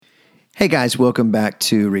Hey guys, welcome back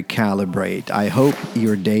to Recalibrate. I hope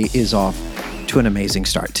your day is off to an amazing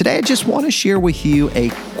start. Today, I just want to share with you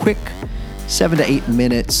a quick 7 to 8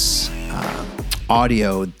 minutes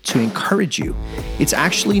audio to encourage you. It's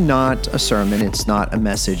actually not a sermon. It's not a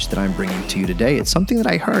message that I'm bringing to you today. It's something that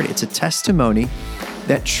I heard. It's a testimony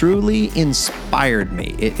that truly inspired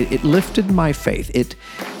me. It lifted my faith. It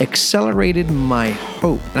accelerated my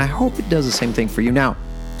hope. And I hope it does the same thing for you. Now,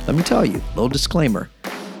 let me tell you, little disclaimer.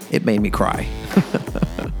 It made me cry.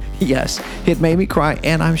 Yes, it made me cry,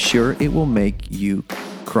 and I'm sure it will make you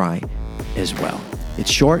cry as well.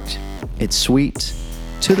 It's short, it's sweet,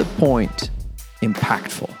 to the point,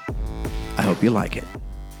 impactful. I hope you like it.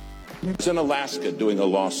 I was in Alaska doing a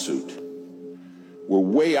lawsuit. We're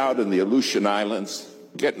way out in the Aleutian Islands,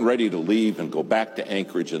 getting ready to leave and go back to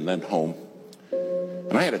Anchorage and then home.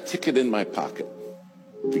 And I had a ticket in my pocket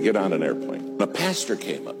to get on an airplane. A pastor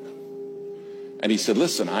came up. And he said,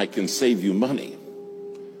 listen, I can save you money.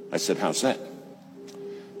 I said, how's that?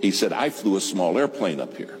 He said, I flew a small airplane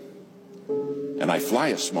up here. And I fly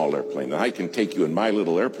a small airplane. And I can take you in my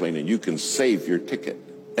little airplane and you can save your ticket.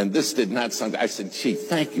 And this did not sound, I said, gee,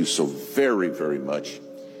 thank you so very, very much.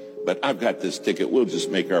 But I've got this ticket. We'll just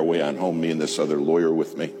make our way on home, me and this other lawyer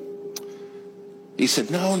with me. He said,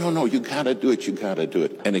 no, you got to do it. You got to do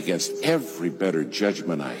it. And against every better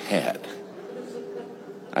judgment I had,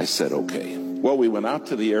 I said, okay. Well, we went out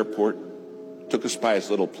to the airport, took us by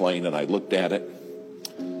his little plane, and I looked at it,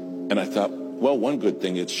 and I thought, well, one good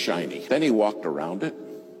thing, it's shiny. Then he walked around it.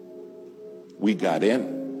 We got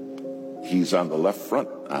in. He's on the left front.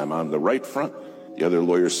 I'm on the right front. The other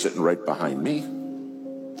lawyer's sitting right behind me.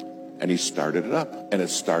 And he started it up, and it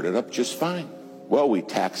started up just fine. Well, we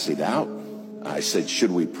taxied out. I said,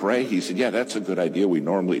 should we pray? He said, yeah, that's a good idea. We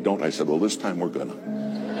normally don't. I said, well, this time we're gonna.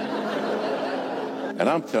 And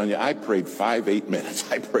I'm telling you, I prayed 8 minutes.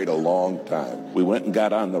 I prayed a long time. We went and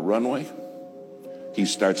got on the runway. He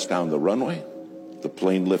starts down the runway. The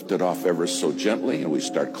plane lifted off ever so gently, and we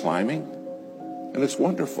start climbing. And it's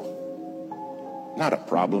wonderful. Not a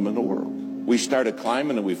problem in the world. We started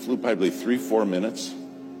climbing, and we flew probably 3-4 minutes.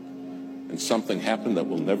 And something happened that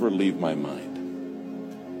will never leave my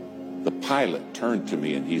mind. The pilot turned to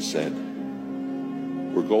me, and he said,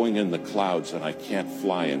 we're going in the clouds, and I can't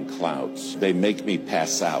fly in clouds. They make me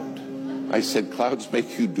pass out. I said, clouds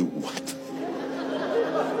make you do what?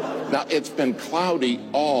 Now, it's been cloudy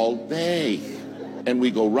all day. And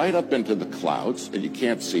we go right up into the clouds, and you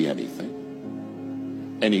can't see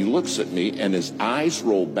anything. And he looks at me, and his eyes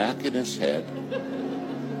roll back in his head.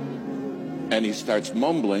 And he starts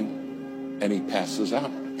mumbling, and he passes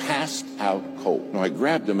out. Passed out cold. Now, I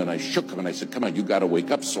grabbed him and I shook him and I said, come on, you got to wake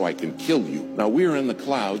up so I can kill you. Now, we're in the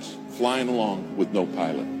clouds flying along with no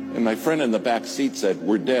pilot. And my friend in the back seat said,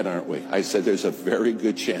 we're dead, aren't we? I said, there's a very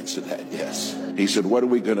good chance of that, yes. He said, what are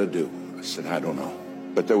we going to do? I said, I don't know.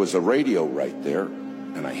 But there was a radio right there,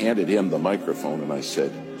 and I handed him the microphone and I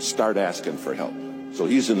said, start asking for help. So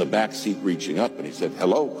he's in the back seat reaching up and he said,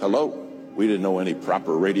 hello, hello. We didn't know any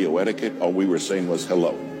proper radio etiquette. All we were saying was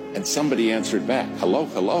hello. And somebody answered back, hello,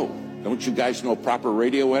 hello. Don't you guys know proper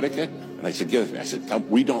radio etiquette? And I said, give it to me. I said,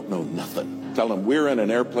 we don't know nothing. Tell them we're in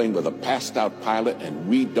an airplane with a passed out pilot and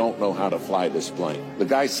we don't know how to fly this plane. The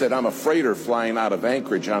guy said, I'm a freighter flying out of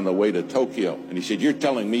Anchorage on the way to Tokyo. And he said, you're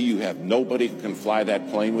telling me you have nobody who can fly that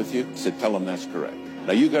plane with you? I said, tell him that's correct.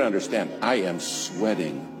 Now you got to understand, I am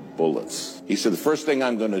sweating bullets. He said, the first thing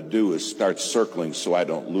I'm going to do is start circling so I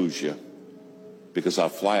don't lose you, because I'll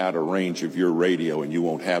fly out of range of your radio and you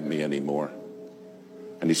won't have me anymore.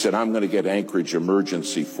 And he said, I'm going to get Anchorage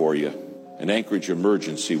Emergency for you. And Anchorage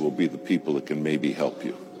Emergency will be the people that can maybe help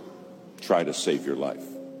you. Try to save your life.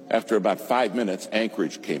 After about 5 minutes,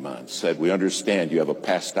 Anchorage came on, said, we understand you have a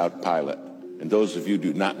passed out pilot. And those of you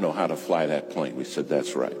do not know how to fly that plane. We said,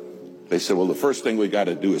 that's right. They said, well, the first thing we got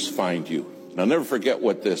to do is find you. And I'll never forget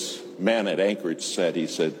what this man at Anchorage said. He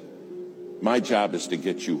said, my job is to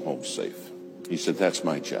get you home safe. He said, that's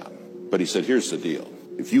my job. But he said, here's the deal.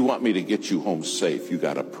 If you want me to get you home safe, you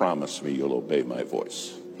got to promise me you'll obey my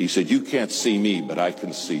voice. He said, you can't see me, but I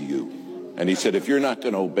can see you. And he said, if you're not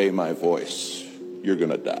going to obey my voice, you're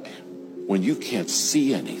going to die. When you can't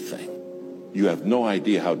see anything, you have no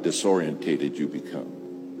idea how disorientated you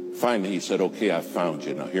become. Finally, he said, okay, I found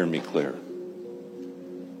you. Now hear me clear.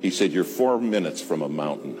 He said, you're 4 minutes from a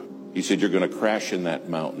mountain. He said, you're going to crash in that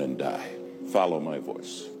mountain and die. Follow my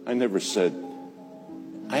voice. I never said,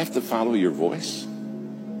 I have to follow your voice?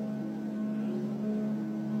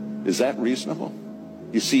 Is that reasonable?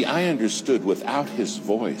 You see, I understood without his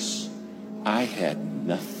voice, I had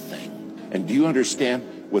nothing. And do you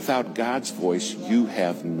understand? Without God's voice, you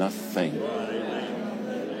have nothing.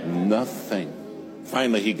 Nothing.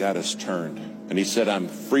 Finally, he got us turned. And he said, I'm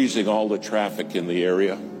freezing all the traffic in the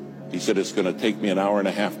area. He said, it's going to take me an hour and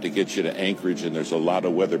a half to get you to Anchorage, and there's a lot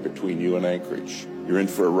of weather between you and Anchorage. You're in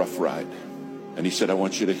for a rough ride. And he said, I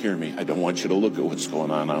want you to hear me. I don't want you to look at what's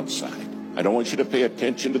going on outside. I don't want you to pay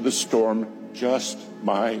attention to the storm, just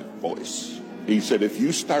my voice. He said, if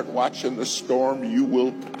you start watching the storm, you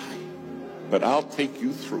will die. But I'll take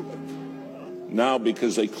you through it. Now,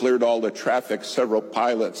 because they cleared all the traffic, several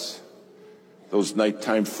pilots, those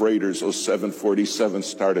nighttime freighters, those 747s,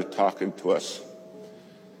 started talking to us.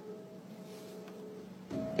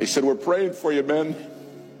 They said, we're praying for you, men.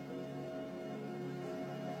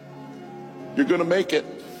 You're going to make it.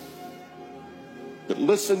 But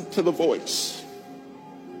listen to the voice.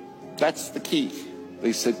 That's the key.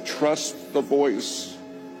 They said, trust the voice.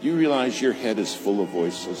 You realize your head is full of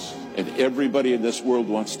voices, and everybody in this world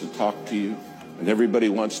wants to talk to you, and everybody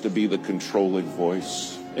wants to be the controlling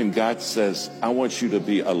voice. And God says, I want you to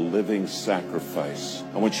be a living sacrifice.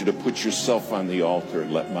 I want you to put yourself on the altar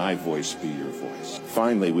and let my voice be your voice.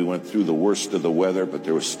 Finally, we went through the worst of the weather, but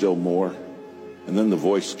there was still more. And then the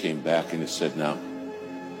voice came back and it said, now,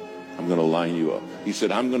 I'm going to line you up. He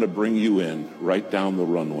said, I'm going to bring you in right down the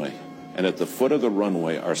runway. And at the foot of the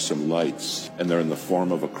runway are some lights, and they're in the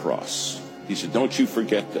form of a cross. He said, don't you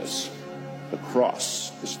forget this. The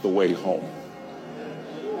cross is the way home.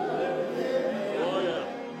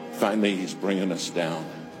 Finally, he's bringing us down.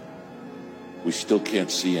 We still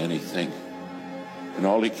can't see anything. And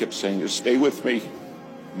all he kept saying is, stay with me.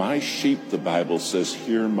 My sheep, the Bible says,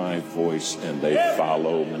 hear my voice and they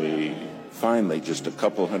follow me. Finally, just a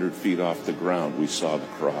couple hundred feet off the ground, we saw the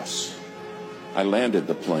cross. I landed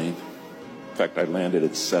the plane. In fact, I landed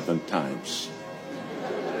it 7 times.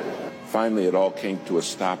 Finally, it all came to a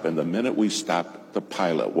stop, and the minute we stopped, the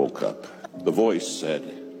pilot woke up. The voice said,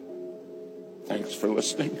 thanks for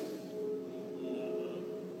listening.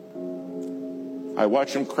 I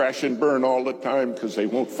watch them crash and burn all the time because they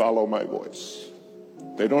won't follow my voice.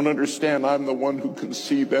 They don't understand I'm the one who can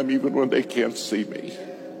see them even when they can't see me.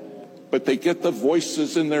 But they get the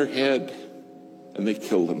voices in their head and they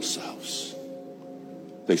kill themselves.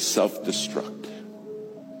 They self-destruct.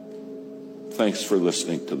 Thanks for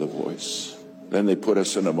listening to the voice. Then they put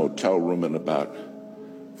us in a motel room at about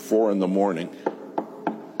 4 a.m. The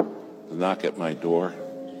knock at my door.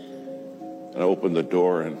 And I opened the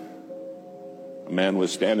door and a man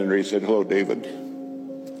was standing there. He said, hello, David.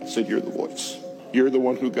 I said, you're the voice. You're the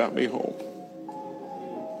one who got me home.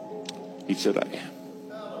 He said, I am.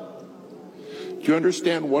 Do you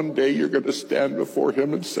understand one day you're going to stand before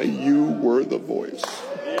him and say, you were the voice.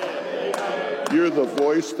 You're the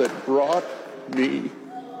voice that brought me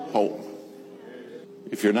home.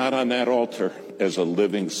 If you're not on that altar as a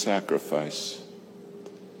living sacrifice,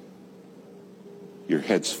 your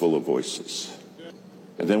head's full of voices.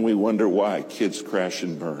 And then we wonder why kids crash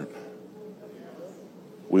and burn.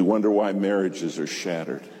 We wonder why marriages are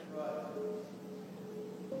shattered.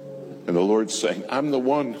 And the Lord's saying, I'm the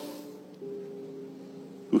one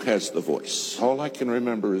who has the voice. All I can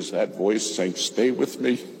remember is that voice saying, stay with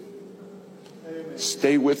me.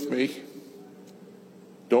 Stay with me.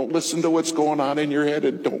 Don't listen to what's going on in your head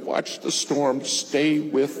and don't watch the storm. Stay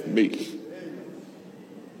with me.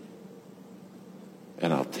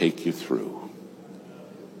 And I'll take you through.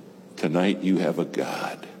 Tonight you have a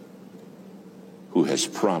God who has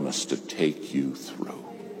promised to take you through.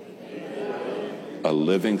 A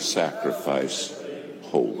living sacrifice,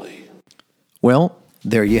 holy. Well,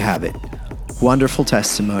 there you have it. Wonderful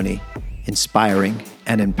testimony, inspiring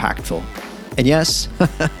and impactful. And yes,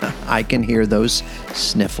 I can hear those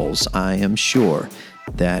sniffles. I am sure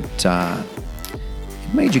that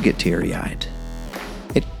it made you get teary-eyed.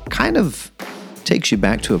 It kind of takes you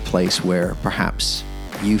back to a place where perhaps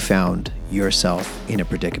you found yourself in a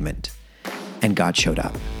predicament and God showed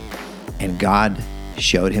up. And God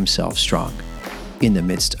showed himself strong in the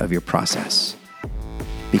midst of your process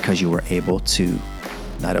because you were able to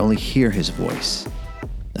not only hear his voice,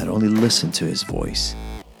 not only listen to his voice,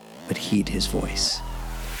 but heed his voice.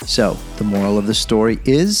 So the moral of the story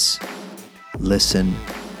is listen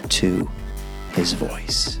to his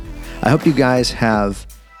voice. I hope you guys have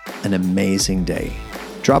an amazing day.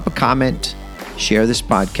 Drop a comment, share this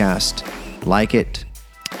podcast, like it.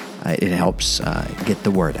 It helps get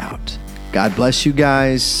the word out. God bless you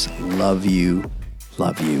guys. Love you,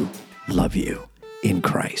 love you, love you in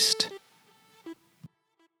Christ.